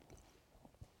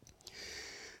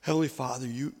Heavenly Father,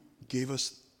 you gave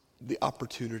us the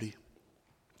opportunity,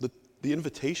 the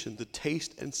invitation to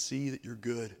taste and see that you're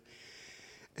good.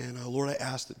 And Lord, I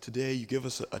ask that today you give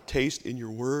us a taste in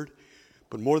your word,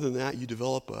 but more than that, you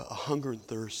develop a hunger and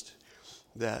thirst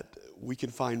that we can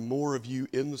find more of you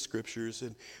in the scriptures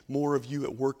and more of you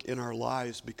at work in our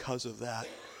lives because of that.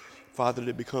 Father, that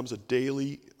it becomes a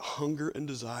daily hunger and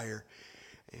desire.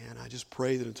 And I just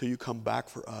pray that until you come back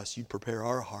for us, you prepare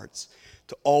our hearts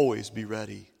to always be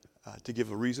ready to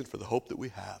give a reason for the hope that we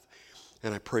have.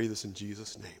 And I pray this in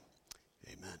Jesus' name.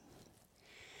 Amen.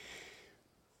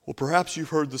 Well, perhaps you've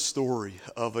heard the story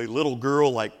of a little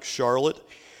girl like Charlotte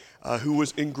who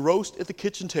was engrossed at the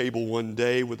kitchen table one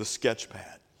day with a sketch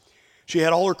pad. She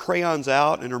had all her crayons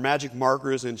out and her magic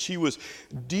markers, and she was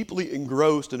deeply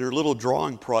engrossed in her little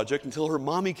drawing project until her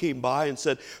mommy came by and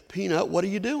said, "Peanut, what are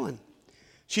you doing?"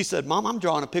 She said, "Mom, I'm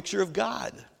drawing a picture of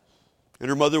God." And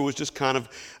her mother was just kind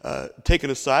of taken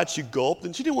aside. She gulped,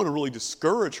 and she didn't want to really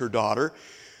discourage her daughter.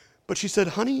 But she said,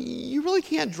 "Honey, you really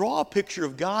can't draw a picture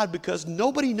of God because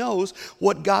nobody knows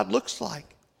what God looks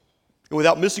like." And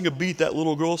without missing a beat, that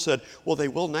little girl said, "Well, they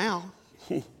will now."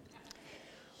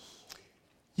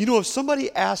 You know, if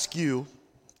somebody asked you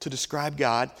to describe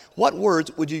God, what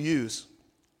words would you use?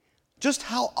 Just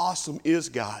how awesome is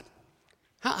God?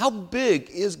 How big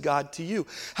is God to you?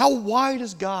 How wide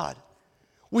is God?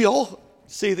 We all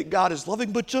say that God is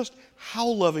loving, but just how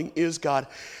loving is God?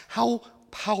 How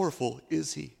powerful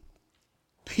is he?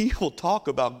 People talk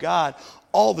about God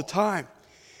all the time.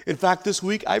 In fact, this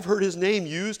week I've heard his name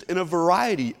used in a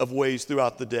variety of ways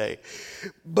throughout the day.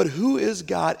 But who is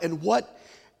God, and what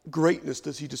greatness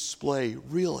does he display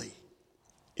really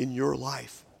in your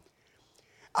life?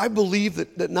 I believe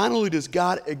that not only does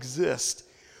God exist,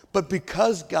 but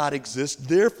because God exists,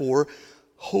 therefore,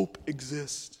 hope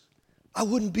exists. I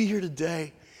wouldn't be here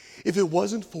today if it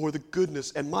wasn't for the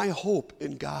goodness and my hope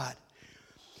in God.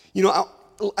 You know,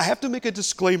 I have to make a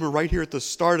disclaimer right here at the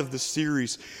start of this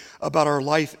series about our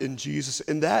life in Jesus,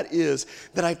 and that is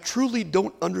that I truly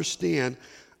don't understand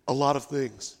a lot of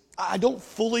things. I don't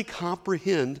fully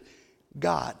comprehend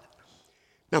God.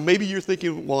 Now, maybe you're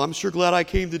thinking, well, I'm sure glad I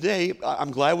came today.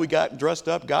 I'm glad we got dressed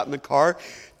up, got in the car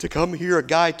to come hear a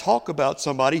guy talk about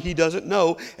somebody he doesn't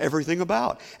know everything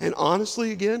about. And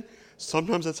honestly, again,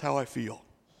 sometimes that's how I feel.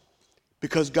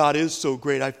 Because God is so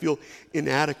great, I feel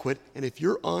inadequate. And if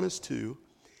you're honest too,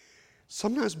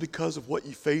 sometimes because of what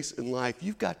you face in life,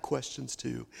 you've got questions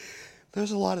too.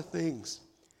 There's a lot of things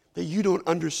that you don't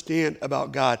understand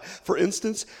about God. For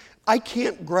instance, I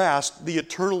can't grasp the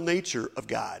eternal nature of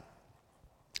God.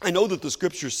 I know that the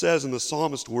scripture says in the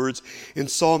psalmist words in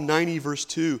Psalm 90 verse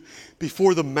 2,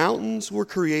 "Before the mountains were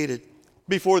created,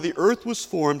 before the earth was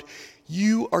formed,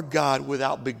 you are God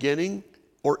without beginning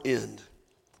or end."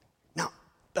 Now,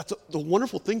 that's the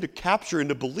wonderful thing to capture and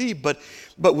to believe, but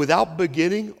without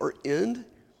beginning or end,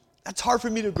 that's hard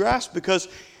for me to grasp because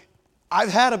I've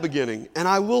had a beginning and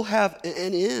I will have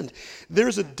an end.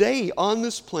 There's a day on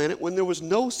this planet when there was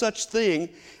no such thing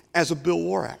as a Bill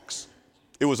Warax.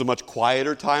 It was a much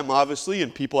quieter time, obviously,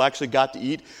 and people actually got to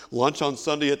eat lunch on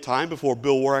Sunday at time before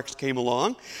Bill Warax came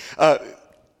along.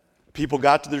 People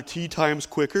got to their tea times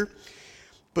quicker.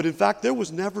 But in fact, there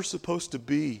was never supposed to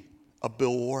be a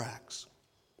Bill Warax.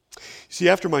 See,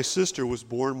 after my sister was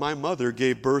born, my mother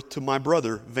gave birth to my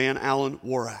brother, Van Allen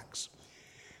Warax.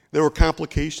 There were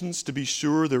complications, to be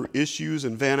sure, there were issues,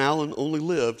 and Van Allen only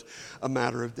lived a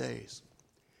matter of days.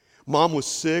 Mom was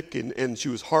sick, and she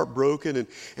was heartbroken,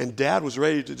 and Dad was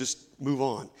ready to just move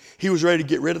on. He was ready to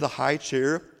get rid of the high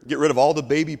chair, get rid of all the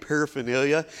baby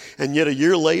paraphernalia, and yet a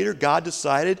year later, God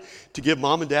decided to give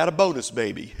Mom and Dad a bonus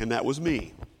baby, and that was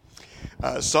me.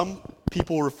 Some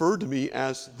people referred to me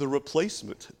as the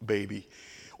replacement baby,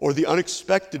 or the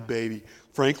unexpected baby.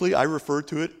 Frankly, I refer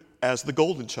to it as the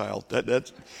golden child.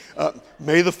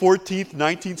 May the 14th,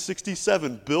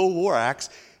 1967, Bill Warax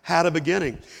had a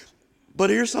beginning. But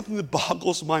here's something that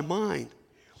boggles my mind.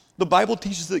 The Bible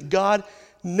teaches that God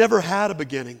never had a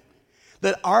beginning.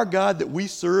 That our God that we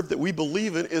serve, that we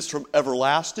believe in, is from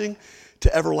everlasting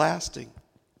to everlasting.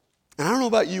 And I don't know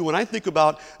about you, when I think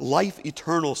about life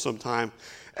eternal sometime,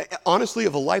 honestly,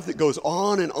 of a life that goes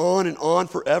on and on and on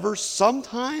forever,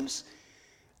 sometimes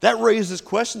that raises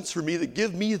questions for me that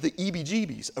give me the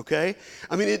EBGBs, okay?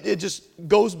 I mean, it just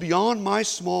goes beyond my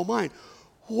small mind.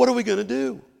 What are we going to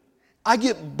do? I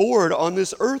get bored on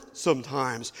this earth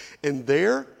sometimes. And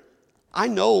there, I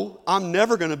know I'm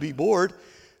never going to be bored.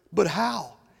 But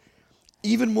how?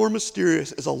 Even more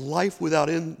mysterious is a life without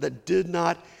end that did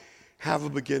not have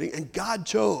a beginning. And God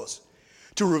chose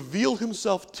to reveal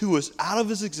himself to us out of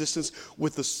his existence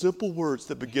with the simple words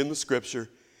that begin the scripture.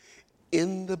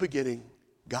 In the beginning,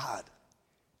 God.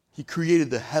 He created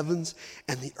the heavens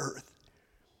and the earth.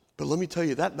 But let me tell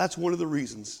you, that's one of the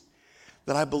reasons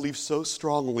that I believe so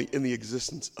strongly in the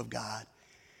existence of God.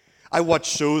 I watch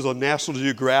shows on National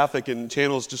Geographic and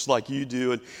channels just like you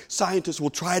do, and scientists will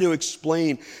try to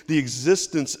explain the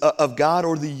existence of God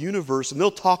or the universe, and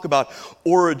they'll talk about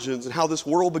origins and how this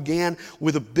world began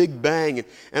with a big bang.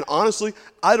 And honestly,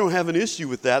 I don't have an issue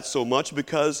with that so much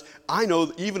because I know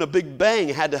that even a big bang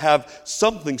had to have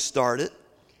something start it.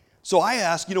 So I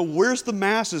ask, where's the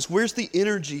masses? Where's the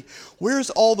energy? Where's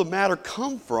all the matter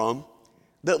come from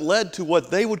that led to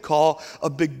what they would call a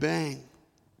big bang?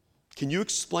 Can you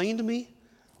explain to me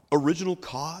original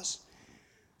cause?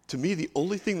 To me, the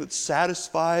only thing that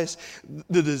satisfies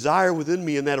the desire within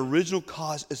me in that original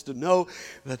cause is to know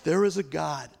that there is a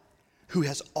God who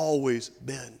has always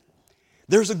been.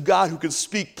 There's a God who can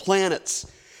speak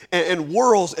planets and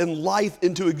worlds and life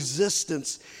into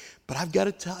existence. But I've got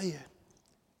to tell you,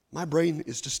 my brain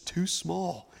is just too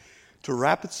small to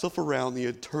wrap itself around the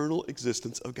eternal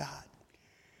existence of God.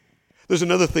 There's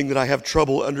another thing that I have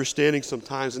trouble understanding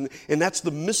sometimes, and that's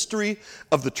the mystery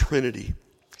of the Trinity.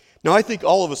 Now, I think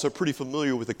all of us are pretty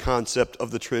familiar with the concept of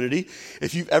the Trinity.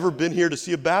 If you've ever been here to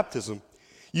see a baptism,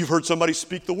 you've heard somebody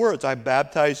speak the words, I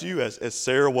baptize you, as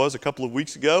Sarah was a couple of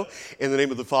weeks ago, in the name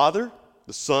of the Father,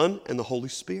 the Son, and the Holy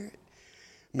Spirit.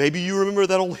 Maybe you remember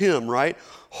that old hymn, right?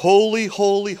 Holy,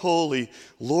 holy, holy,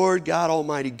 Lord God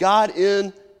Almighty. God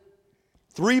in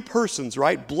three persons,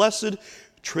 right? Blessed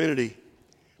Trinity.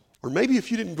 Or maybe if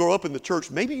you didn't grow up in the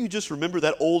church, maybe you just remember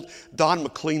that old Don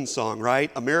McLean song,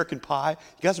 right? American Pie.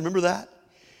 You guys remember that?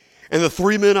 And the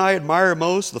three men I admire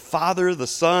most, the Father, the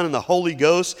Son, and the Holy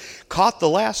Ghost, caught the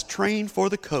last train for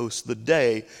the coast the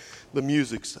day the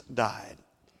music's died.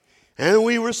 And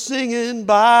we were singing,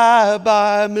 bye,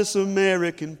 bye, Miss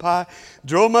American Pie.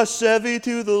 Drove my Chevy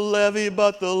to the levee,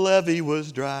 but the levee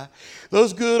was dry.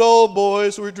 Those good old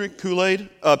boys were drinking Kool-Aid,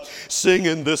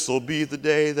 singing, this'll be the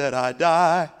day that I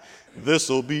die.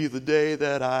 This'll be the day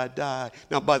that I die.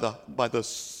 Now, by the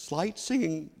slight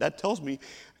singing, that tells me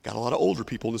I got a lot of older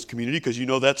people in this community because you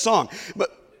know that song.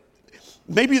 But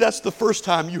maybe that's the first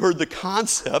time you heard the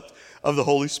concept of the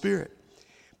Holy Spirit.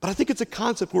 But I think it's a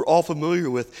concept we're all familiar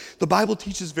with. The Bible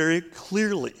teaches very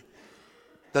clearly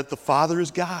that the Father is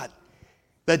God,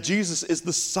 that Jesus is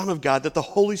the Son of God, that the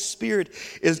Holy Spirit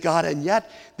is God, and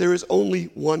yet there is only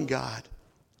one God.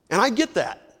 And I get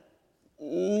that.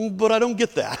 But I don't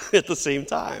get that at the same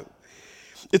time.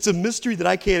 It's a mystery that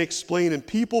I can't explain, and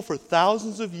people for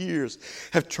thousands of years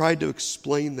have tried to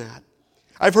explain that.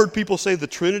 I've heard people say the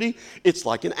Trinity, it's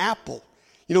like an apple.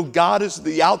 God is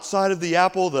the outside of the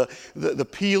apple, the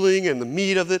peeling and the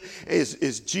meat of it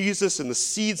is Jesus, and the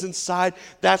seeds inside,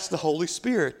 that's the Holy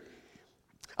Spirit.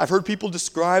 I've heard people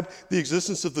describe the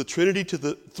existence of the Trinity to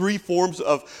the three forms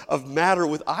of matter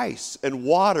with ice and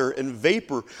water and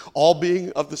vapor, all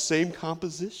being of the same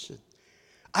composition.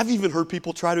 I've even heard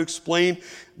people try to explain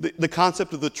the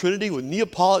concept of the Trinity with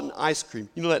Neapolitan ice cream.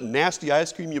 You know that nasty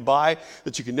ice cream you buy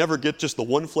that you can never get just the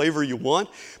one flavor you want?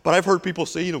 But I've heard people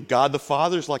say, God the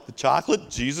Father is like the chocolate.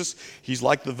 Jesus, he's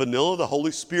like the vanilla. The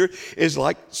Holy Spirit is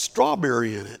like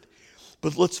strawberry in it.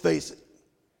 But let's face it,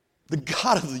 the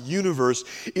God of the universe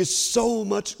is so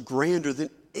much grander than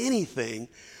anything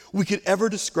we could ever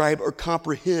describe or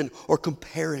comprehend or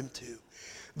compare him to.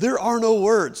 There are no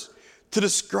words to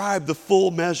describe the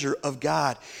full measure of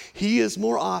God. He is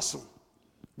more awesome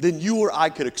than you or I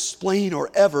could explain or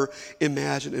ever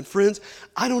imagine. And friends,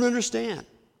 I don't understand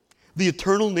the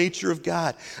eternal nature of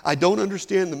God. I don't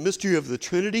understand the mystery of the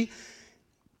Trinity.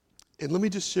 And let me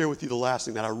just share with you the last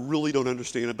thing that I really don't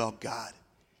understand about God.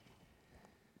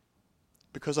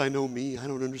 Because I know me, I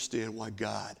don't understand why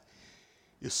God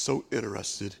is so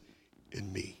interested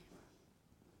in me.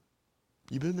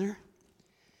 You been there?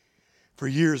 For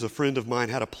years, a friend of mine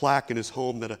had a plaque in his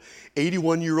home that an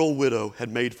 81-year-old widow had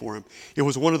made for him. It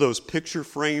was one of those picture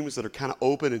frames that are kind of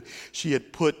open, and she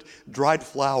had put dried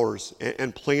flowers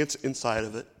and plants inside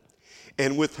of it.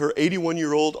 And with her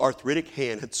 81-year-old arthritic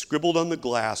hand, had scribbled on the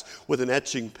glass with an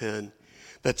etching pen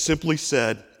that simply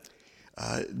said,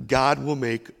 God will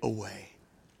make a way.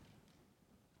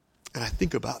 And I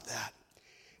think about that.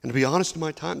 And to be honest,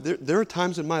 there are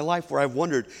times in my life where I've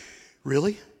wondered,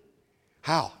 really?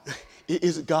 How?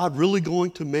 Is God really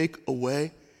going to make a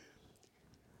way?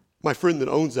 My friend that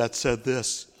owns that said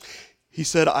this. He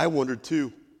said, I wondered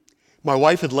too. My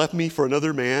wife had left me for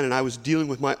another man, and I was dealing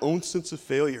with my own sense of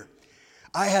failure.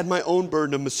 I had my own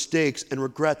burden of mistakes and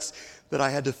regrets that I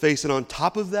had to face. And on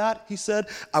top of that, he said,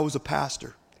 I was a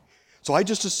pastor. So I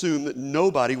just assumed that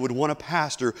nobody would want a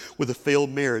pastor with a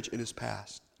failed marriage in his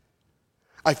past.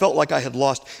 I felt like I had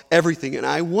lost everything, and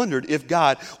I wondered if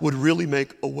God would really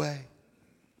make a way.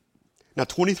 Now,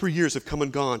 23 years have come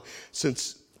and gone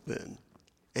since then,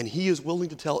 and he is willing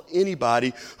to tell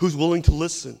anybody who's willing to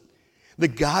listen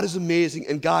that God is amazing,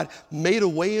 and God made a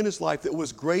way in his life that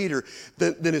was greater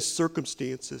than his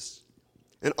circumstances.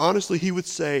 And honestly, he would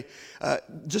say,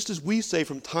 just as we say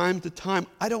from time to time,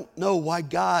 I don't know why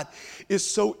God is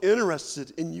so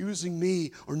interested in using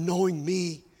me or knowing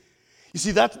me. You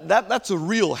see, that's a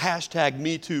real hashtag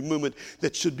Me Too movement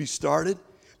that should be started.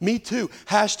 Me Too.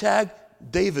 Hashtag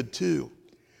David too.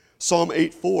 Psalm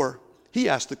 8:4, he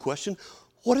asked the question,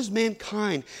 what is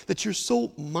mankind that you're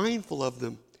so mindful of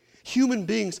them? Human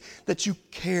beings that you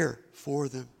care for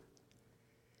them.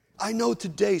 I know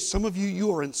today some of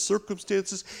you are in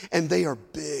circumstances and they are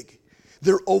big.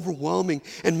 They're overwhelming.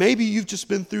 And maybe you've just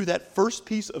been through that first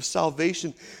piece of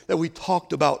salvation that we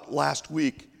talked about last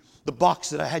week. The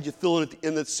box that I had you fill in at the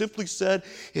end that simply said,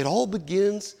 it all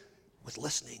begins with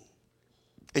listening.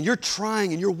 And you're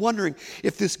trying and you're wondering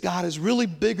if this God is really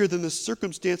bigger than the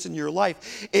circumstance in your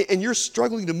life. And you're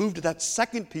struggling to move to that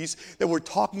second piece that we're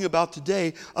talking about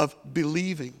today of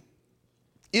believing.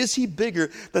 Is he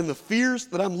bigger than the fears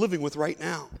that I'm living with right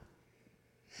now?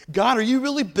 God, are you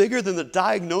really bigger than the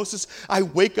diagnosis I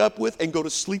wake up with and go to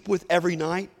sleep with every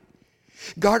night?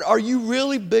 God, are you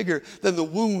really bigger than the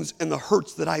wounds and the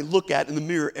hurts that I look at in the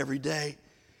mirror every day?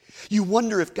 You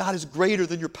wonder if God is greater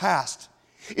than your past.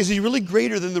 Is he really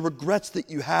greater than the regrets that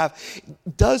you have?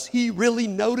 Does he really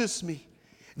notice me,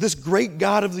 this great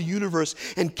God of the universe?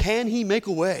 And can he make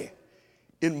a way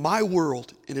in my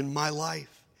world and in my life?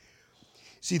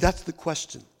 See, that's the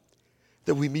question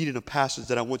that we meet in a passage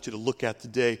that I want you to look at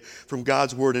today from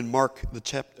God's word in Mark, the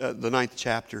 9th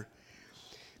chapter.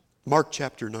 Mark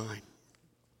chapter 9.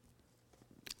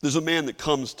 There's a man that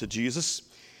comes to Jesus,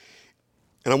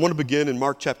 and I want to begin in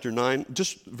Mark chapter 9,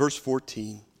 just verse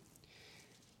 14.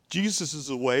 Jesus is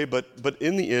away, but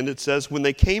in the end it says, when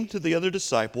they came to the other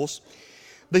disciples,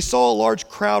 they saw a large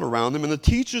crowd around them and the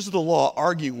teachers of the law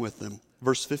arguing with them.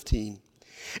 Verse 15.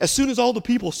 As soon as all the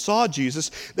people saw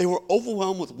Jesus, they were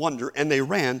overwhelmed with wonder and they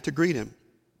ran to greet him.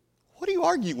 What are you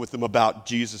arguing with them about?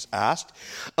 Jesus asked.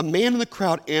 A man in the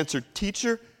crowd answered,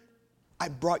 Teacher, I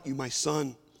brought you my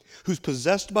son, who's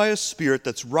possessed by a spirit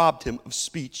that's robbed him of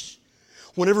speech.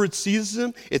 Whenever it seizes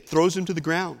him, it throws him to the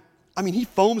ground. He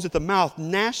foams at the mouth,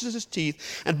 gnashes his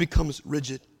teeth, and becomes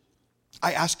rigid.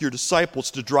 I asked your disciples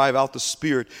to drive out the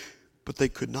spirit, but they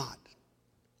could not.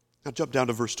 Now jump down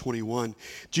to verse 21.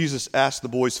 Jesus asked the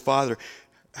boy's father,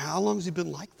 how long has he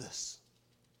been like this?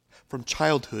 From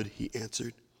childhood, he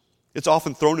answered. It's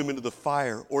often thrown him into the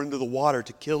fire or into the water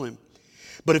to kill him.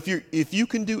 But if you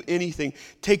can do anything,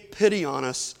 take pity on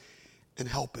us and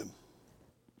help him.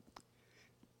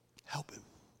 Help him.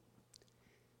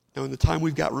 Now, in the time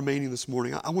we've got remaining this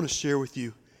morning, I want to share with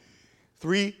you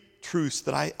 3 truths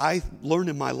that I learned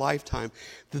in my lifetime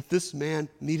that this man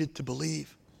needed to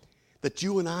believe. That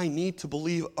you and I need to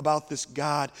believe about this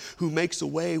God who makes a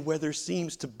way where there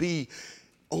seems to be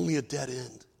only a dead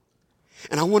end.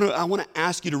 And I want to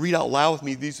ask you to read out loud with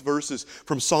me these verses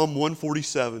from Psalm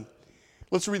 147.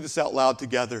 Let's read this out loud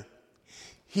together.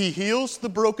 He heals the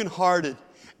brokenhearted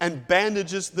and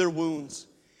bandages their wounds.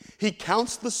 He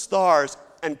counts the stars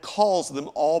and calls them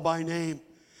all by name.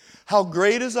 How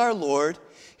great is our Lord!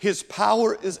 His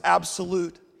power is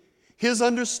absolute. His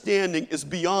understanding is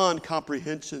beyond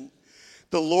comprehension.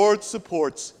 The Lord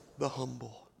supports the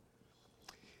humble.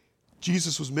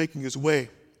 Jesus was making his way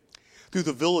through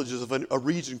the villages of a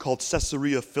region called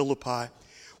Caesarea Philippi.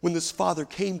 When this father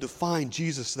came to find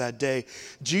Jesus that day,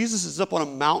 Jesus is up on a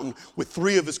mountain with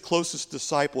 3 of his closest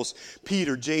disciples,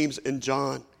 Peter, James, and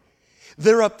John.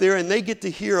 They're up there and they get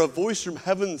to hear a voice from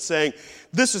heaven saying,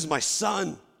 this is my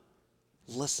son.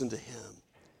 Listen to him.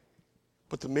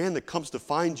 But the man that comes to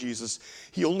find Jesus,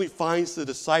 he only finds the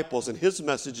disciples and his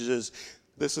message is,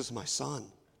 this is my son.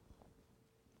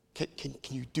 Can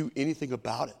you do anything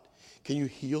about it? Can you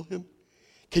heal him?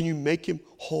 Can you make him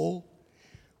whole?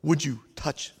 Would you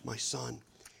touch my son?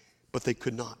 But they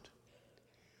could not.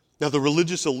 Now the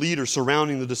religious elite are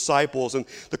surrounding the disciples and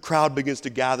the crowd begins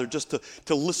to gather just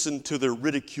to listen to their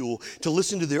ridicule, to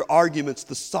listen to their arguments,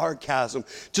 the sarcasm,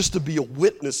 just to be a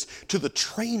witness to the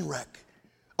train wreck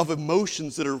of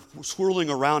emotions that are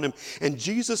swirling around him. And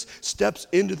Jesus steps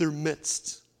into their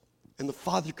midst and the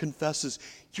father confesses,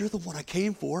 you're the one I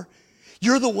came for.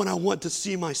 You're the one I want to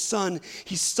see my son.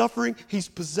 He's suffering, he's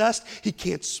possessed, he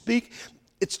can't speak.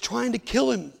 It's trying to kill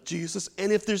him, Jesus.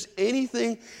 And if there's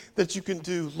anything that you can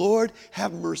do, Lord,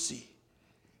 have mercy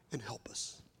and help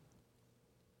us.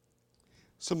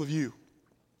 Some of you,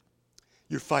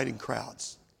 you're fighting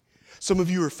crowds. Some of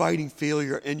you are fighting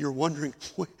failure and you're wondering,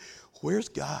 where's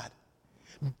God?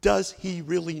 Does he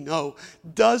really know?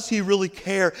 Does he really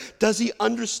care? Does he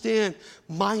understand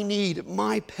my need,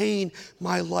 my pain,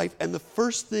 my life? And the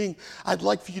first thing I'd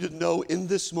like for you to know in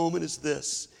this moment is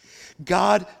this: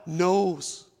 God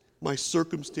knows my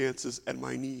circumstances and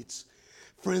my needs.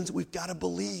 Friends, we've got to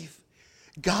believe.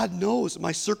 God knows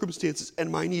my circumstances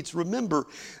and my needs. Remember,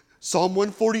 Psalm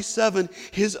 147,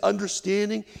 his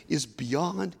understanding is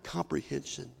beyond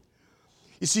comprehension.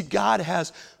 You see, God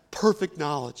has perfect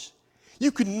knowledge.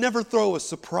 You could never throw a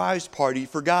surprise party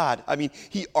for God. I mean,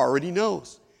 he already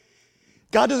knows.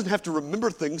 God doesn't have to remember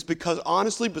things because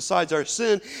honestly, besides our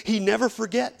sin, he never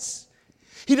forgets.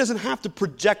 He doesn't have to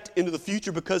project into the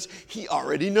future because he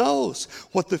already knows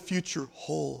what the future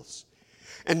holds.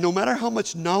 And no matter how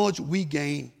much knowledge we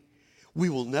gain, we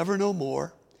will never know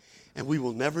more and we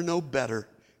will never know better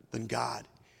than God.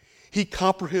 He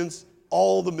comprehends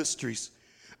all the mysteries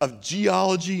of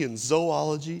geology and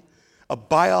zoology, of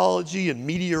biology and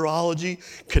meteorology,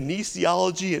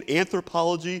 kinesiology and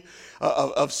anthropology,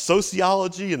 of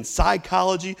sociology and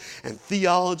psychology and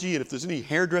theology. And if there's any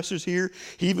hairdressers here,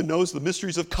 he even knows the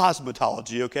mysteries of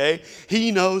cosmetology, okay?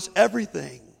 He knows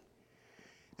everything.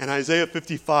 And Isaiah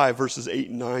 55 verses 8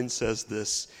 and 9 says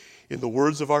this, in the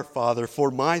words of our Father,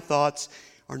 "For my thoughts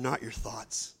are not your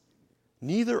thoughts,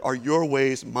 neither are your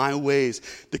ways my ways,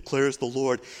 declares the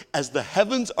Lord. As the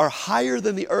heavens are higher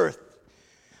than the earth,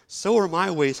 so are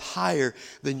my ways higher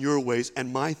than your ways,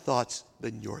 and my thoughts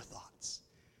than your thoughts."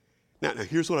 Now,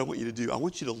 here's what I want you to do. I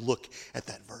want you to look at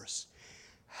that verse.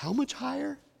 How much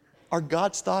higher are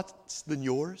God's thoughts than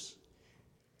yours?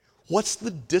 What's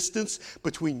the distance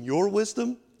between your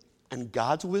wisdom and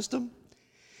God's wisdom?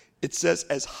 It says,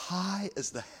 as high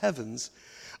as the heavens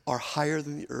are higher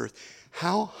than the earth.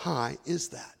 How high is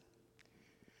that?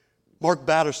 Mark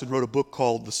Batterson wrote a book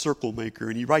called The Circle Maker,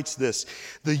 and he writes this: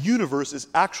 the universe is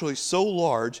actually so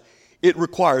large, it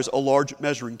requires a large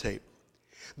measuring tape.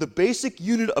 The basic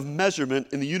unit of measurement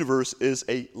in the universe is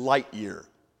a light year.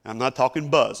 I'm not talking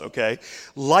buzz, okay?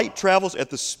 Light travels at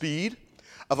the speed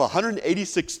of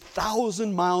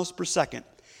 186,000 miles per second.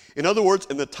 In other words,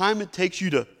 in the time it takes you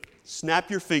to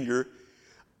snap your finger,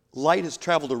 light has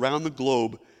traveled around the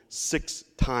globe 6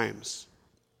 times.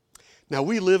 Now,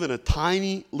 we live in a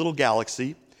tiny little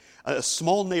galaxy, a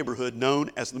small neighborhood known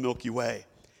as the Milky Way.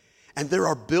 And there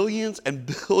are billions and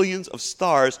billions of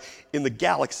stars in the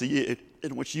galaxy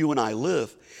in which you and I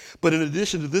live. But in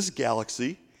addition to this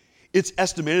galaxy, it's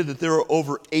estimated that there are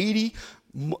over 80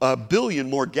 billion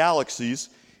more galaxies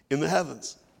in the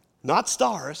heavens. Not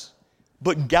stars,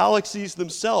 but galaxies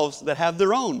themselves that have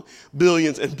their own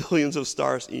billions and billions of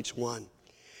stars each one.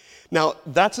 Now,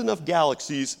 that's enough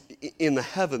galaxies in the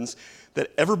heavens that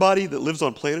everybody that lives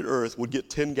on planet Earth would get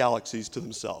 10 galaxies to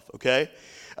themselves, okay?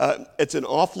 It's an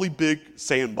awfully big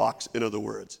sandbox, in other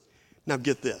words. Now,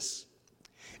 get this.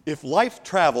 If light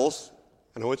travels,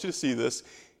 and I want you to see this,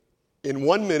 in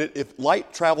 1 minute, if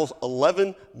light travels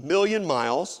 11 million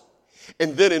miles,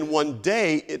 and then in 1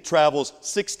 day it travels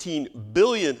 16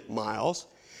 billion miles,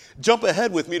 jump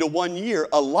ahead with me to 1 year.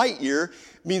 A light year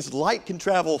means light can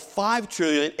travel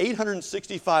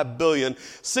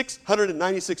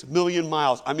 5,865,696,000,000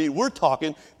 miles. I mean, we're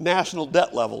talking national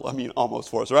debt level. I mean, almost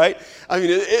for us, right? I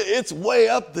mean, it's way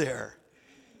up there.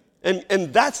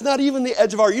 And that's not even the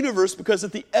edge of our universe, because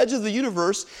at the edge of the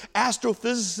universe,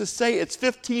 astrophysicists say it's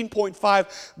 15.5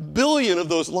 billion of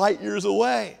those light years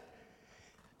away.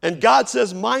 And God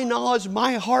says, my knowledge,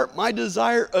 my heart, my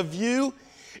desire of you,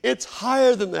 it's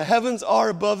higher than the heavens are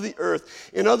above the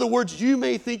earth. In other words, you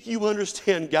may think you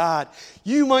understand God.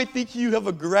 You might think you have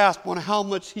a grasp on how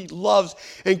much he loves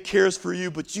and cares for you,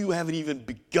 but you haven't even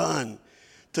begun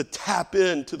to tap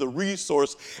into the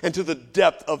resource and to the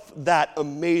depth of that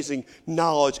amazing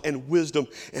knowledge and wisdom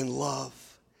and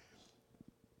love.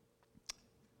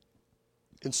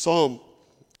 In Psalm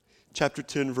chapter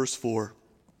 10, verse 4,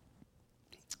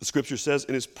 the scripture says,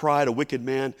 in his pride, a wicked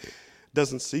man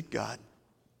doesn't seek God.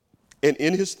 And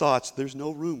in his thoughts, there's no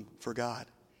room for God.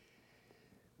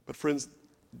 But friends,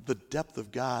 the depth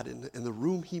of God and the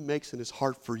room he makes in his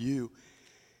heart for you,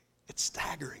 it's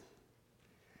staggering.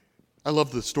 I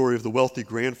love the story of the wealthy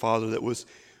grandfather that was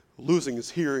losing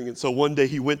his hearing. And so one day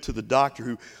he went to the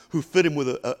doctor who fit him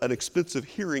with an expensive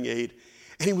hearing aid.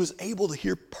 And he was able to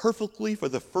hear perfectly for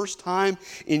the first time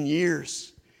in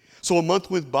years. So a month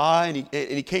went by, and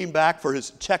he came back for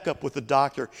his checkup with the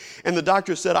doctor. And the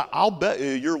doctor said, I'll bet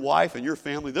you your wife and your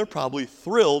family, they're probably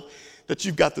thrilled that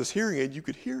you've got this hearing aid you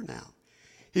could hear now.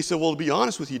 He said, well, to be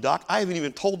honest with you, Doc, I haven't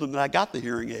even told them that I got the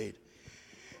hearing aid.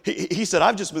 he said,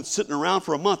 I've just been sitting around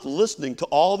for a month listening to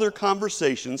all their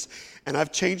conversations, and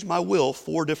I've changed my will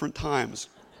 4 different times.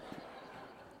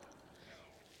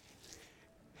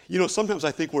 You know, sometimes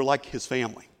I think we're like his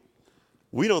family.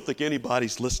 We don't think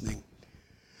anybody's listening.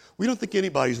 We don't think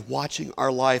anybody's watching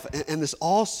our life. And this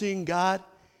all-seeing God,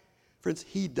 friends,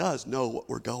 he does know what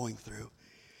we're going through.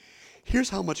 Here's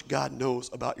how much God knows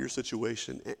about your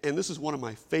situation. And this is one of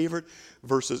my favorite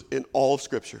verses in all of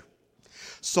Scripture.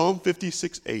 Psalm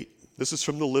 56:8. This is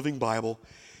from the Living Bible.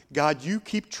 God, you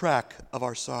keep track of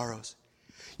our sorrows.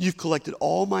 You've collected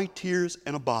all my tears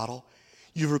in a bottle.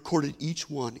 You've recorded each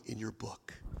one in your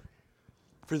book.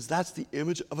 Friends, that's the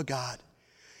image of a God.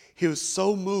 He was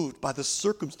so moved by the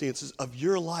circumstances of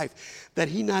your life that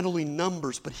he not only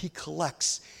numbers, but he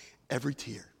collects every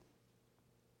tear.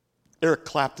 Eric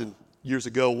Clapton years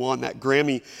ago won that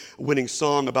Grammy-winning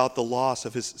song about the loss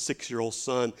of his 6-year-old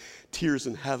son, Tears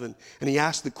in Heaven. And he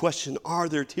asked the question, are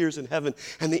there tears in heaven?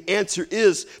 And the answer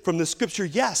is, from the Scripture,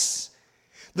 yes.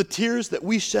 The tears that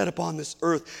we shed upon this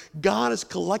earth, God has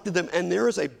collected them, and there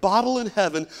is a bottle in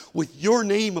heaven with your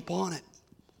name upon it.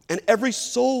 And every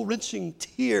soul-wrenching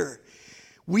tear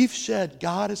we've shed,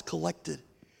 God has collected.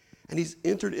 And he's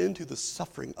entered into the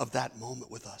suffering of that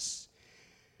moment with us.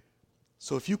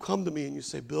 So if you come to me and you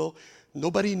say, Bill,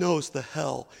 nobody knows the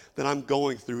hell that I'm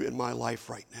going through in my life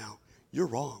right now, you're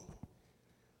wrong.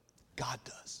 God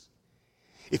does.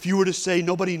 If you were to say,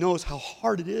 nobody knows how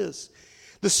hard it is,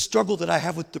 the struggle that I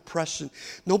have with depression.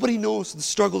 Nobody knows the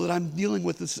struggle that I'm dealing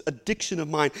with, this addiction of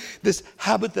mine, this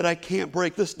habit that I can't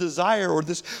break, this desire or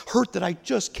this hurt that I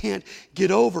just can't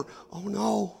get over. Oh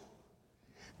no,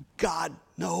 God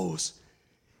knows.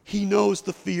 He knows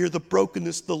the fear, the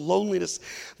brokenness, the loneliness,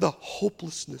 the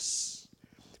hopelessness.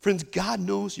 Friends, God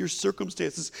knows your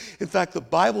circumstances. In fact, the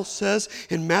Bible says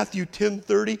in Matthew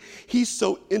 10:30, he's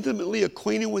so intimately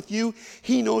acquainted with you,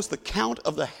 he knows the count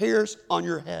of the hairs on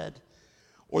your head,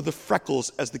 or the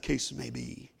freckles, as the case may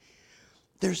be.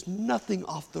 There's nothing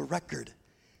off the record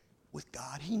with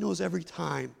God. He knows every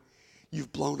time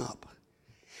you've blown up.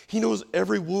 He knows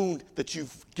every wound that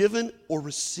you've given or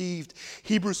received.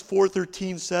 Hebrews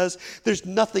 4:13 says, there's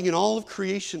nothing in all of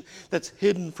creation that's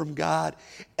hidden from God.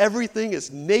 Everything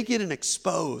is naked and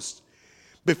exposed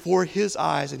before his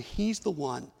eyes, and he's the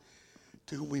one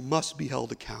to whom we must be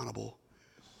held accountable.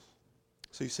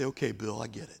 So you say, okay, Bill, I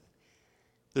get it.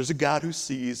 There's a God who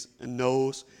sees and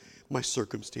knows my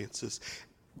circumstances.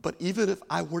 But even if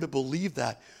I were to believe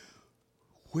that,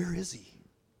 where is he?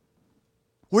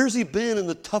 Where's he been in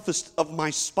the toughest of my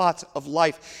spots of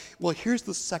life? Well, here's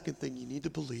the second thing you need to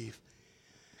believe.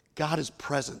 God is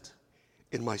present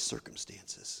in my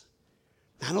circumstances.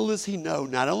 Not only does he know,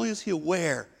 not only is he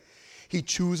aware, he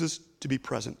chooses to be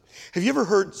present. Have you ever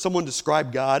heard someone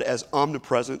describe God as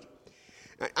omnipresent?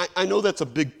 I know that's a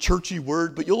big churchy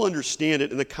word, but you'll understand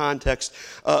it in the context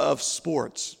of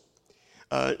sports.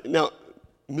 Now,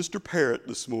 Mr. Parrott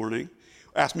this morning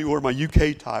asked me where my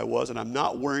UK tie was, and I'm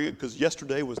not wearing it because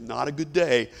yesterday was not a good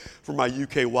day for my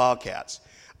UK Wildcats.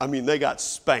 I mean, they got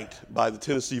spanked by the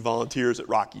Tennessee Volunteers at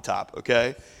Rocky Top,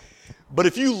 okay? But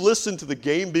if you listen to the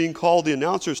game being called, the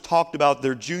announcers talked about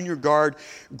their junior guard,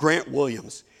 Grant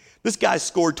Williams. This guy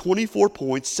scored 24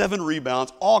 points, 7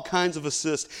 rebounds, all kinds of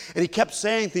assists, and he kept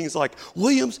saying things like,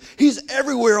 Williams, he's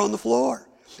everywhere on the floor.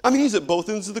 I mean, he's at both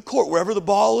ends of the court. Wherever the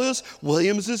ball is,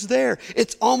 Williams is there.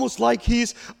 It's almost like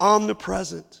he's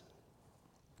omnipresent.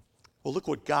 Well, look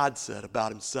what God said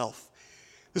about himself.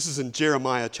 This is in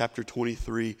Jeremiah chapter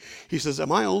 23. He says,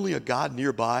 am I only a God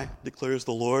nearby, declares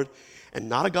the Lord, and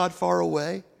not a God far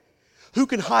away? Who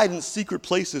can hide in secret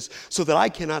places so that I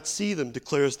cannot see them,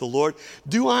 declares the Lord?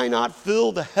 Do I not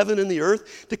fill the heaven and the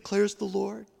earth, declares the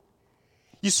Lord?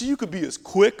 You see, you could be as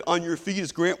quick on your feet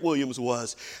as Grant Williams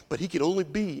was, but he could only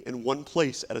be in one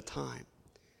place at a time,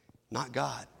 not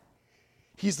God.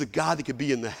 He's the God that could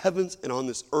be in the heavens and on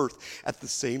this earth at the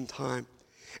same time.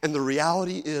 And the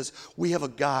reality is we have a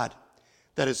God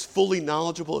that is fully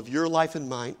knowledgeable of your life and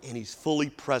mine, and he's fully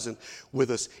present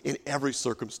with us in every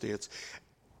circumstance.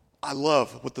 I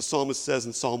love what the psalmist says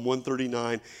in Psalm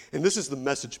 139, and this is the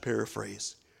Message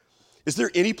paraphrase. Is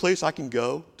there any place I can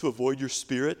go to avoid your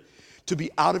spirit, to be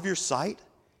out of your sight?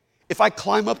 If I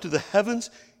climb up to the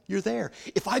heavens, you're there.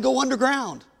 If I go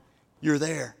underground, you're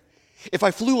there. If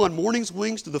I flew on morning's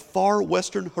wings to the far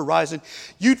western horizon,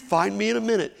 you'd find me in a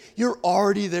minute. You're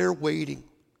already there waiting.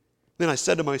 Then I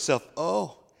said to myself,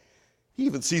 oh, he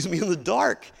even sees me in the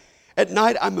dark. At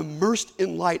night, I'm immersed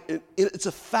in light. And it's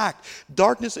a fact.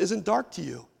 Darkness isn't dark to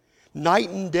you. Night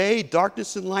and day,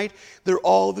 darkness and light, they're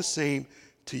all the same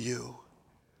to you.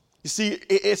 You see,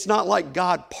 it's not like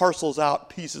God parcels out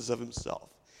pieces of himself.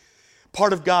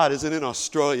 Part of God isn't in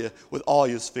Australia with all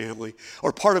his family.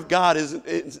 Or part of God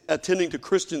is attending to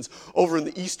Christians over in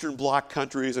the Eastern Bloc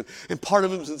countries. And part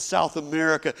of him is in South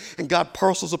America. And God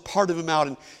parcels a part of him out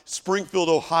in Springfield,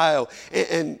 Ohio.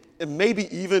 And maybe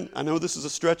even, I know this is a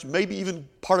stretch, maybe even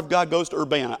part of God goes to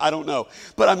Urbana. I don't know.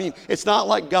 But I mean, it's not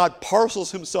like God parcels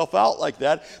himself out like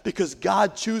that, because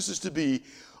God chooses to be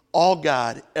all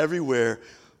God everywhere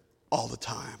all the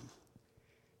time.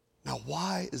 Now,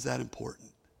 why is that important?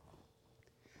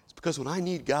 Because when I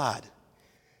need God,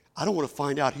 I don't want to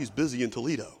find out he's busy in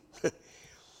Toledo.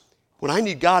 When I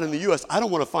need God in the U.S., I don't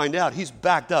want to find out he's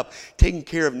backed up taking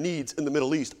care of needs in the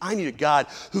Middle East. I need a God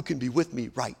who can be with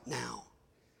me right now.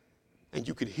 And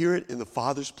you can hear it in the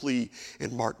Father's plea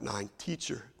in Mark 9.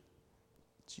 Teacher,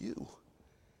 it's you.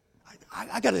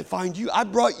 I got to find you. I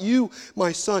brought you,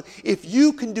 my son. If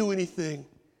you can do anything,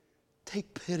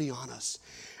 take pity on us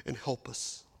and help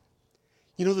us.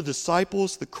 You know, the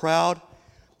disciples, the crowd,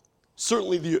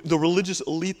 certainly the religious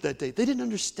elite that day, they didn't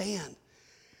understand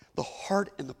the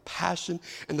heart and the passion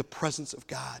and the presence of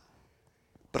God.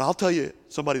 But I'll tell you,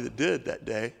 somebody that did that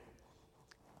day,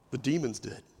 the demons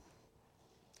did.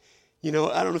 You know,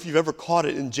 I don't know if you've ever caught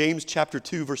it in James chapter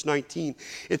 2, verse 19.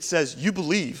 It says, you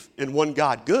believe in one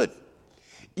God. Good.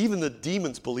 Even the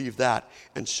demons believe that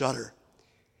and shudder.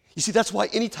 You see, that's why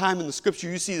anytime in the scripture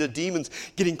you see the demons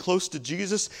getting close to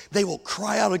Jesus, they will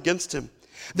cry out against him.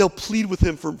 They'll plead with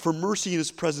him for mercy in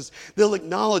his presence. They'll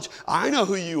acknowledge, I know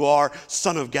who you are,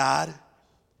 Son of God.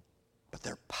 But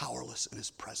they're powerless in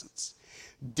his presence.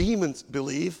 Demons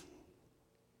believe.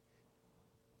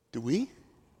 Do we?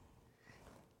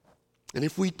 And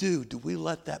if we do we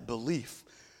let that belief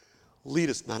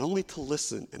lead us not only to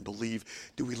listen and believe,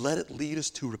 do we let it lead us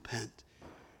to repent?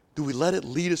 Do we let it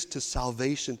lead us to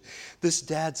salvation? This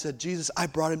dad said, Jesus, I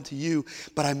brought him to you,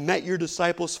 but I met your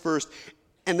disciples first.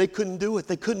 And they couldn't do it.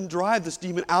 They couldn't drive this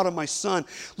demon out of my son.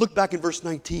 Look back in verse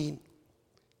 19.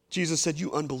 Jesus said,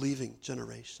 you unbelieving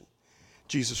generation.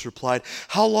 Jesus replied,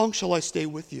 how long shall I stay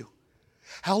with you?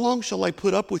 How long shall I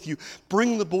put up with you?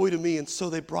 Bring the boy to me. And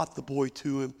so they brought the boy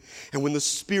to him. And when the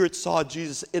spirit saw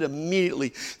Jesus, it immediately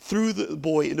threw the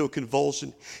boy into a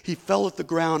convulsion. He fell at the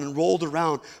ground and rolled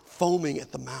around, foaming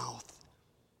at the mouth.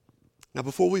 Now,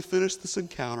 before we finish this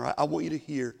encounter, I want you to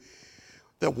hear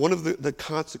that one of the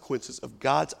consequences of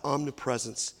God's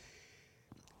omnipresence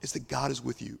is that God is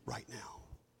with you right now.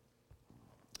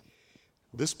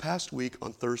 This past week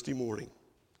on Thursday morning,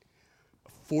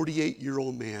 a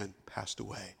 48-year-old man passed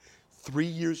away, 3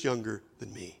 years younger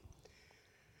than me.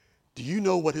 Do you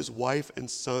know what his wife and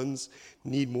sons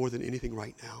need more than anything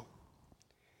right now?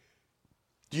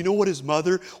 Do you know what his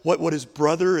mother, what his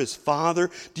brother, his father,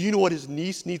 do you know what his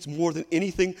niece needs more than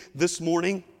anything this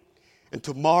morning? And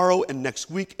tomorrow and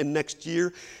next week and next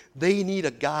year, they need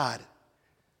a God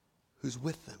who's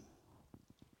with them.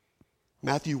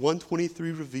 Matthew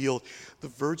 1:23 revealed, the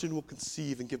virgin will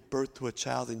conceive and give birth to a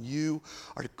child, and you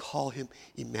are to call him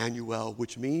Emmanuel,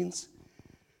 which means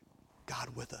God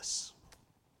with us.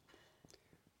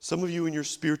 Some of you in your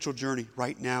spiritual journey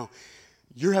right now,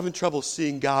 you're having trouble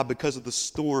seeing God because of the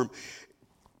storm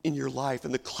in your life,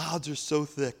 and the clouds are so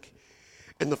thick.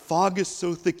 And the fog is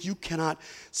so thick you cannot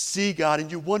see God.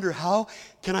 And you wonder, how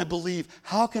can I believe?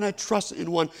 How can I trust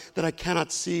in one that I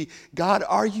cannot see? God,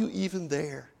 are you even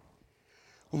there?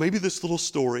 Well, maybe this little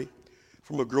story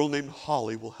from a girl named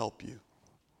Holly will help you.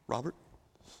 Robert?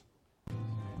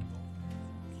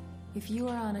 If you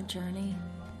are on a journey,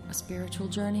 a spiritual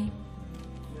journey,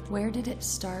 where did it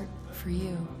start for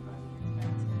you?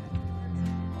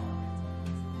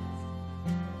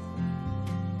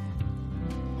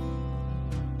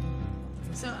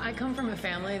 So I come from a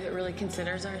family that really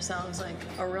considers ourselves like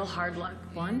a real hard luck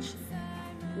bunch.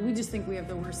 We just think we have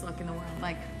the worst luck in the world.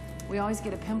 Like, we always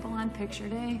get a pimple on picture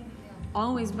day,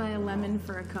 always buy a lemon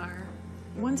for a car.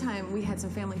 One time we had some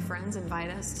family friends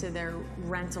invite us to their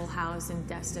rental house in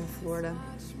Destin, Florida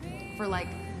for like,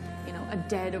 a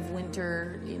dead of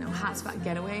winter, hotspot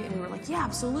getaway. And we were like, yeah,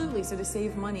 absolutely. So to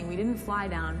save money, we didn't fly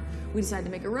down. We decided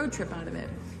to make a road trip out of it.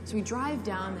 So we drive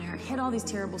down there, hit all these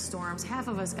terrible storms. Half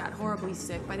of us got horribly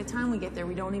sick. By the time we get there,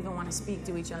 we don't even want to speak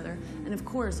to each other. And of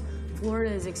course,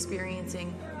 Florida is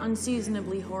experiencing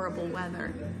unseasonably horrible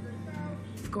weather.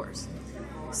 Of course.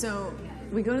 So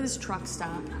we go to this truck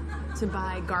stop to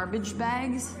buy garbage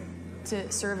bags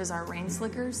to serve as our rain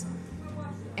slickers.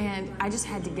 And I just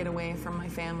had to get away from my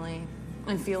family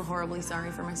and feel horribly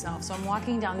sorry for myself. So I'm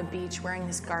walking down the beach wearing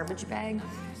this garbage bag,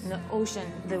 and the ocean,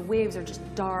 the waves are just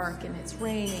dark, and it's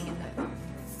raining, and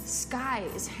the sky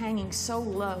is hanging so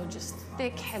low, just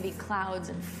thick, heavy clouds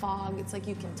and fog. It's like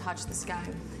you can touch the sky.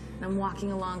 and I'm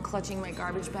walking along clutching my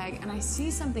garbage bag, and I see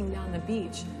something down the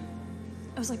beach.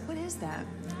 I was like, what is that?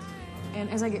 And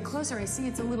as I get closer, I see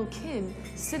it's a little kid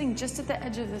sitting just at the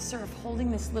edge of the surf holding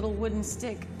this little wooden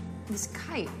stick, this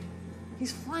kite.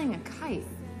 He's flying a kite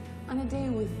on a day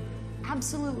with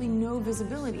absolutely no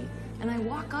visibility. And I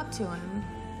walk up to him,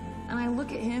 and I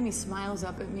look at him. He smiles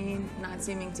up at me, not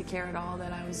seeming to care at all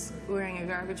that I was wearing a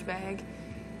garbage bag.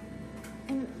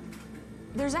 And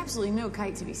there's absolutely no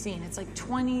kite to be seen. It's like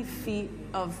 20 feet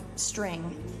of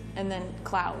string and then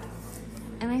cloud.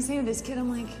 And I say to this kid, I'm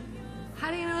like,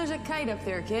 how do you know there's a kite up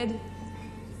there, kid?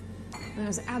 And it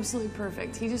was absolutely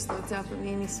perfect. He just looked up at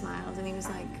me and he smiled and he was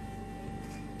like,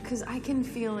 because I can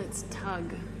feel its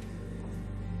tug.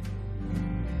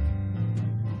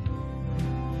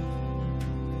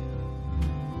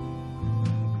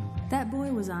 That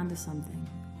boy was onto something.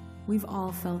 We've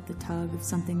all felt the tug of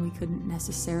something we couldn't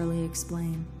necessarily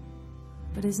explain.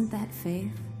 But isn't that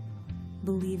faith?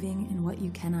 Believing in what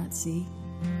you cannot see?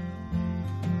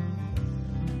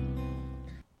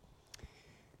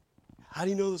 How do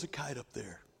you know there's a kite up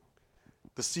there?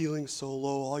 The ceiling's so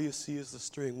low, all you see is the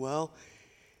string. Well,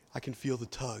 I can feel the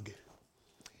tug.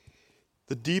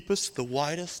 The deepest, the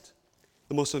widest,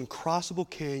 the most uncrossable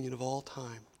canyon of all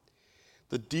time.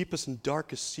 The deepest and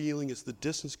darkest ceiling is the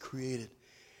distance created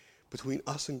between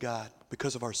us and God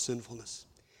because of our sinfulness,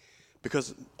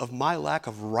 because of my lack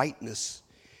of rightness.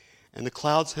 And the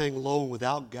clouds hang low, and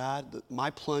without God, my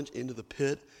plunge into the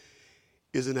pit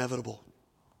is inevitable.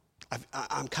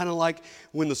 I'm kind of like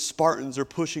when the Spartans are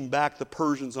pushing back the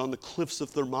Persians on the cliffs of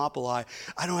Thermopylae.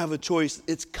 I don't have a choice.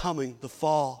 It's coming, the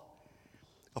fall.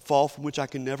 A fall from which I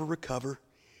can never recover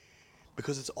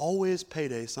because it's always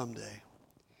payday someday.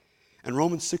 And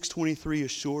Romans 6:23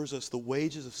 assures us the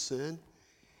wages of sin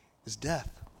is death.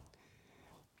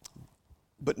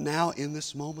 But now in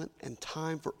this moment and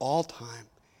time for all time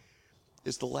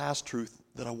is the last truth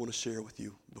that I want to share with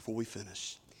you before we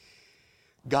finish.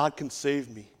 God can save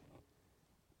me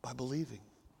by believing.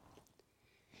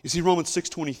 You see, Romans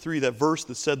 6:23, that verse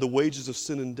that said the wages of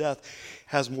sin and death,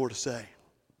 has more to say.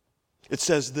 It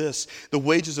says this, the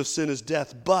wages of sin is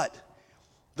death, but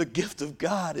the gift of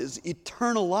God is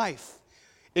eternal life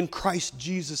in Christ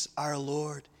Jesus our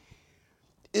Lord.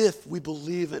 If we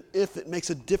believe and if it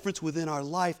makes a difference within our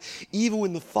life, even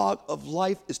when the fog of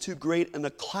life is too great and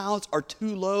the clouds are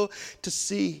too low to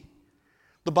see.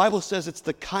 The Bible says it's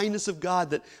the kindness of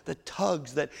God that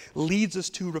tugs, that leads us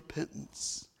to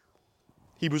repentance.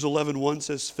 Hebrews 11:1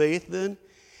 says, faith then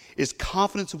is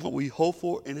confidence in what we hope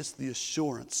for, and it's the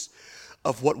assurance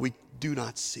of what we do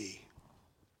not see.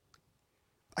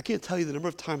 I can't tell you the number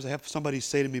of times I have somebody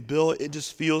say to me, Bill, it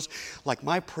just feels like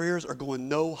my prayers are going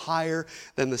no higher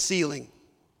than the ceiling.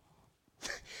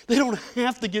 They don't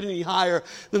have to get any higher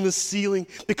than the ceiling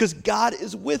because God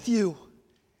is with you.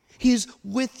 He's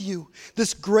with you,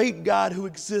 this great God who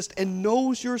exists and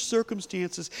knows your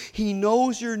circumstances. He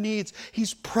knows your needs.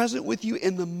 He's present with you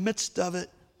in the midst of it.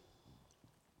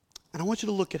 And I want you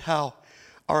to look at how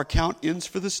our account ends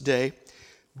for this day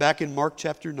back in Mark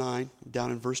chapter 9,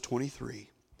 down in verse 23.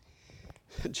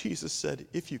 Jesus said,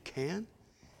 if you can,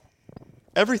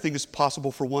 everything is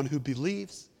possible for one who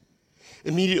believes.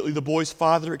 Immediately the boy's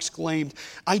father exclaimed,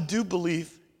 I do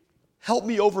believe. Help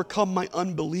me overcome my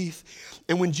unbelief.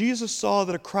 And when Jesus saw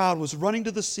that a crowd was running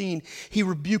to the scene, he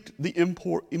rebuked the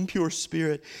impure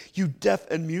spirit. You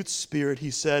deaf and mute spirit, he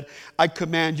said, I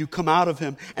command you, come out of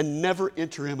him and never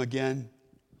enter him again.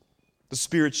 The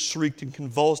spirit shrieked and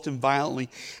convulsed him violently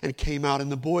and came out.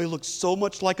 And the boy looked so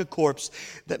much like a corpse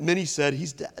that many said,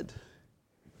 he's dead.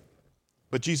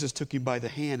 But Jesus took him by the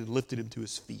hand and lifted him to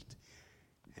his feet.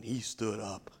 And he stood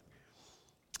up.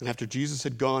 And after Jesus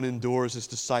had gone indoors, his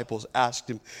disciples asked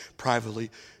him privately,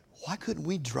 why couldn't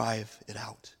we drive it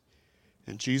out?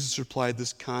 And Jesus replied,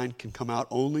 this kind can come out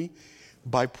only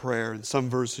by prayer. And some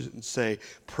verses say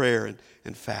prayer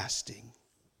and fasting.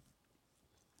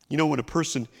 You know, when a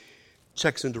person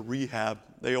checks into rehab,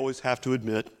 they always have to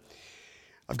admit,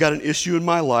 I've got an issue in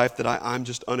my life that I'm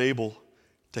just unable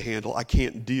to handle. I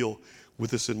can't deal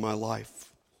with this in my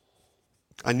life.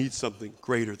 I need something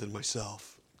greater than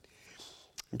myself.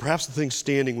 And perhaps the thing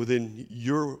standing within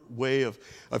your way of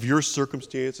your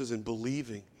circumstances and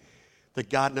believing that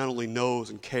God not only knows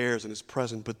and cares and is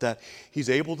present, but that he's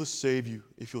able to save you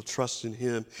if you'll trust in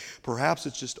him. Perhaps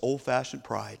it's just old-fashioned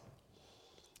pride.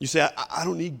 You say, I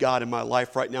don't need God in my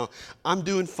life right now. I'm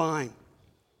doing fine.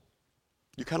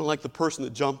 You're kind of like the person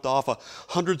that jumped off a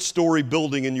 100-story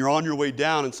building and you're on your way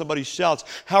down and somebody shouts,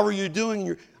 how are you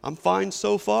doing? I'm fine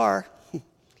so far.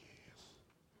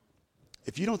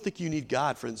 If you don't think you need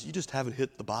God, friends, you just haven't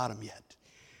hit the bottom yet.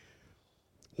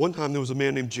 One time there was a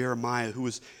man named Jeremiah who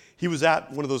was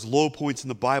at one of those low points in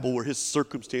the Bible where his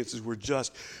circumstances were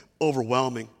just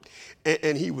overwhelming.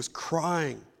 And he was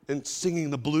crying and singing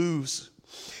the blues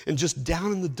and just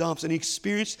down in the dumps. And he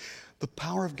experienced the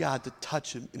power of God to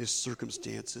touch him in his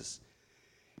circumstances.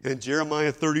 And in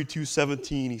Jeremiah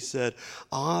 32:17, he said,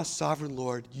 "Ah, sovereign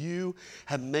Lord, you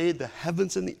have made the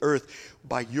heavens and the earth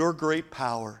by your great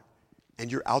power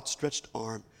and your outstretched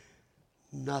arm.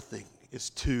 Nothing is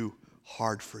too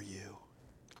hard for you."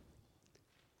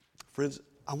 Friends,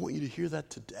 I want you to hear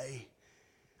that today.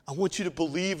 I want you to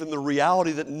believe in the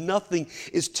reality that nothing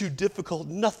is too difficult,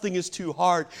 nothing is too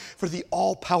hard for the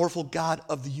all-powerful God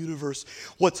of the universe.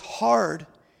 What's hard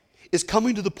is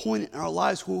coming to the point in our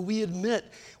lives where we admit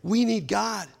we need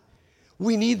God.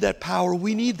 We need that power.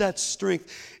 We need that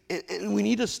strength. And we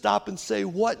need to stop and say,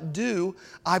 what do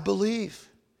I believe?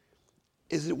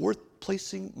 Is it worth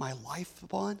placing my life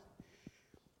upon?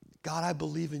 God, I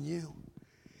believe in you.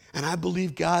 And I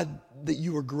believe, God, that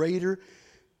you are greater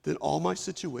than all my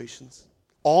situations,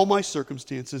 all my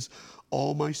circumstances,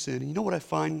 all my sin. And you know what I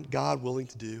find God willing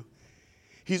to do?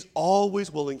 He's always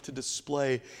willing to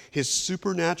display his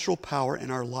supernatural power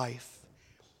in our life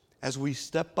as we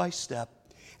step by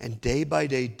step and day by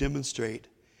day demonstrate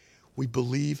we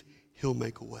believe he'll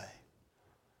make a way.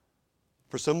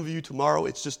 For some of you tomorrow,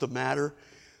 it's just a matter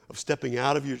of stepping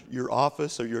out of your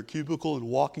office or your cubicle and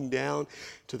walking down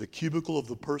to the cubicle of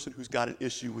the person who's got an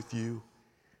issue with you.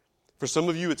 For some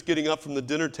of you, it's getting up from the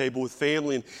dinner table with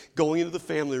family and going into the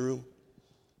family room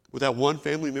with that one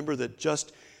family member that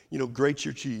just, grates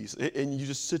your cheese. And you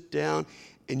just sit down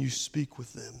and you speak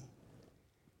with them.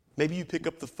 Maybe you pick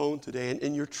up the phone today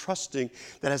and you're trusting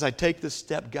that as I take this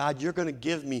step, God, you're going to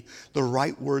give me the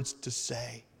right words to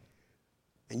say.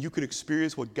 And you can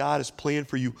experience what God has planned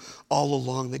for you all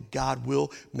along, that God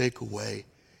will make a way.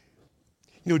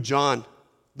 John,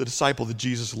 the disciple that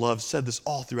Jesus loved, said this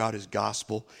all throughout his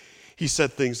gospel. He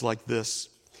said things like this.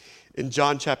 In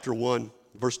John chapter 1,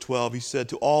 verse 12, he said,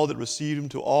 "To all that received him,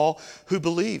 to all who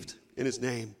believed in his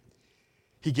name,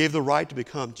 he gave the right to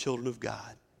become children of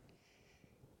God."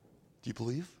 Do you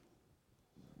believe?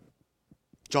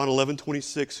 John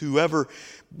 11:26, "Whoever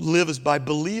lives by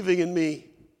believing in me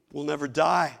will never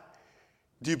die."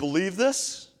 Do you believe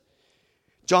this?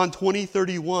 John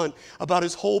 20:31, about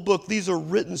his whole book, "These are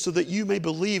written so that you may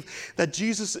believe that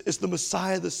Jesus is the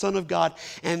Messiah, the Son of God,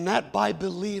 and that by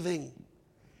believing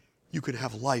you can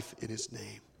have life in his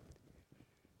name."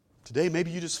 Today,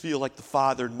 maybe you just feel like the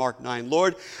Father in Mark 9.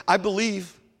 "Lord, I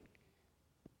believe,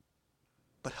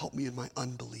 but help me in my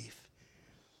unbelief."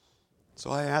 So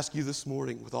I ask you this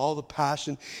morning, with all the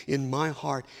passion in my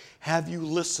heart, have you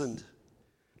listened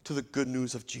to the good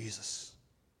news of Jesus?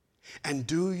 And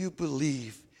do you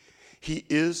believe he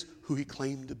is who he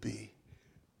claimed to be?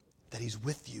 That he's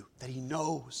with you, that he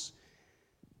knows,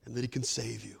 and that he can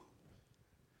save you?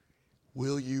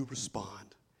 Will you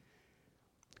respond?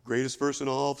 The greatest verse in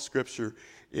all of Scripture,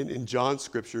 in John's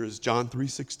Scripture, is John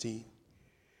 3:16.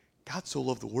 God so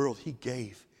loved the world, he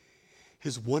gave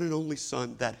his one and only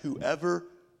Son, that whoever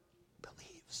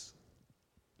believes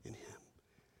in him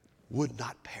would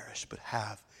not perish, but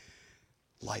have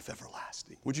life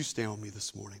everlasting. Would you stand with me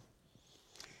this morning?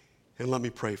 And let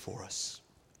me pray for us.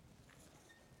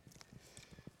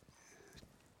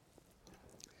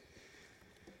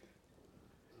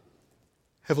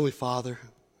 Heavenly Father,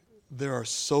 there are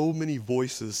so many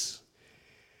voices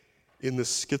in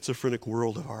this schizophrenic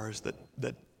world of ours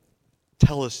that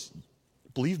tell us,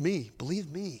 believe me,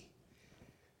 believe me.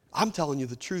 I'm telling you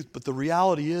the truth, but the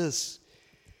reality is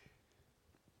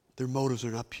their motives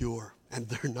are not pure, and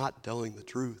they're not telling the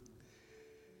truth.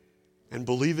 And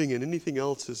believing in anything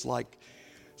else is like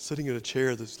sitting in a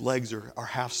chair that's legs are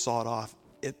half sawed off.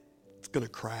 It's going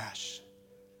to crash.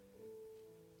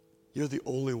 You're the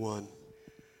only one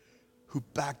who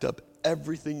backed up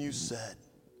everything you said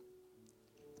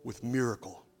with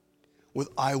miracle, with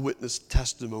eyewitness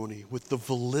testimony, with the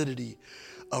validity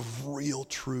of real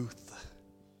truth.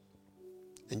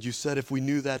 And you said if we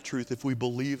knew that truth, if we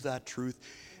believed that truth,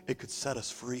 it could set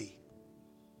us free.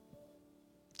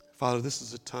 Father, this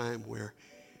is a time where,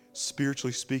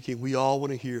 spiritually speaking, we all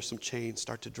want to hear some chains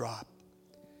start to drop.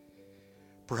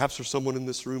 Perhaps for someone in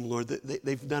this room, Lord,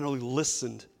 they've not only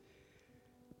listened,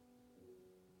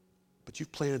 but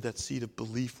you've planted that seed of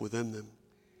belief within them.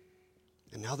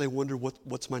 And now they wonder,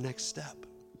 what's my next step?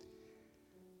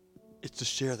 It's to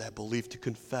share that belief, to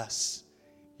confess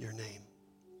your name.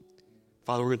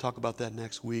 Father, we're going to talk about that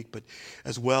next week, but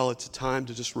as well, it's a time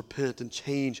to just repent and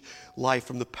change life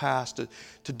from the past,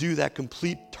 to do that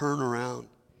complete turnaround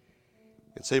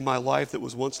and say, my life that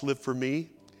was once lived for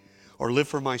me, or live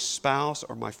for my spouse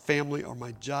or my family or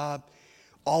my job.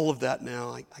 All of that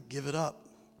now, I give it up.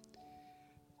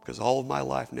 Because all of my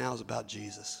life now is about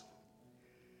Jesus.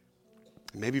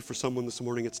 And maybe for someone this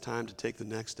morning, it's time to take the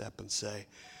next step and say,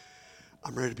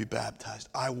 I'm ready to be baptized.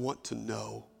 I want to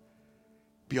know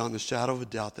beyond the shadow of a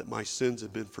doubt that my sins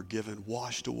have been forgiven,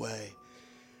 washed away,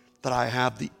 that I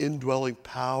have the indwelling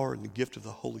power and the gift of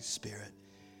the Holy Spirit.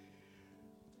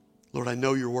 Lord, I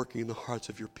know you're working in the hearts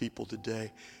of your people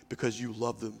today because you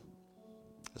love them.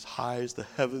 As high as the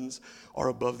heavens are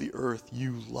above the earth,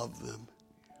 you love them.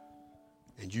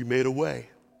 And you made a way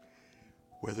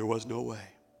where there was no way.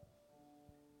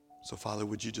 So, Father,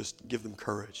 would you just give them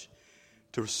courage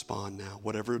to respond now,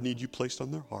 whatever need you placed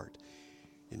on their heart.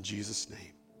 In Jesus'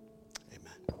 name.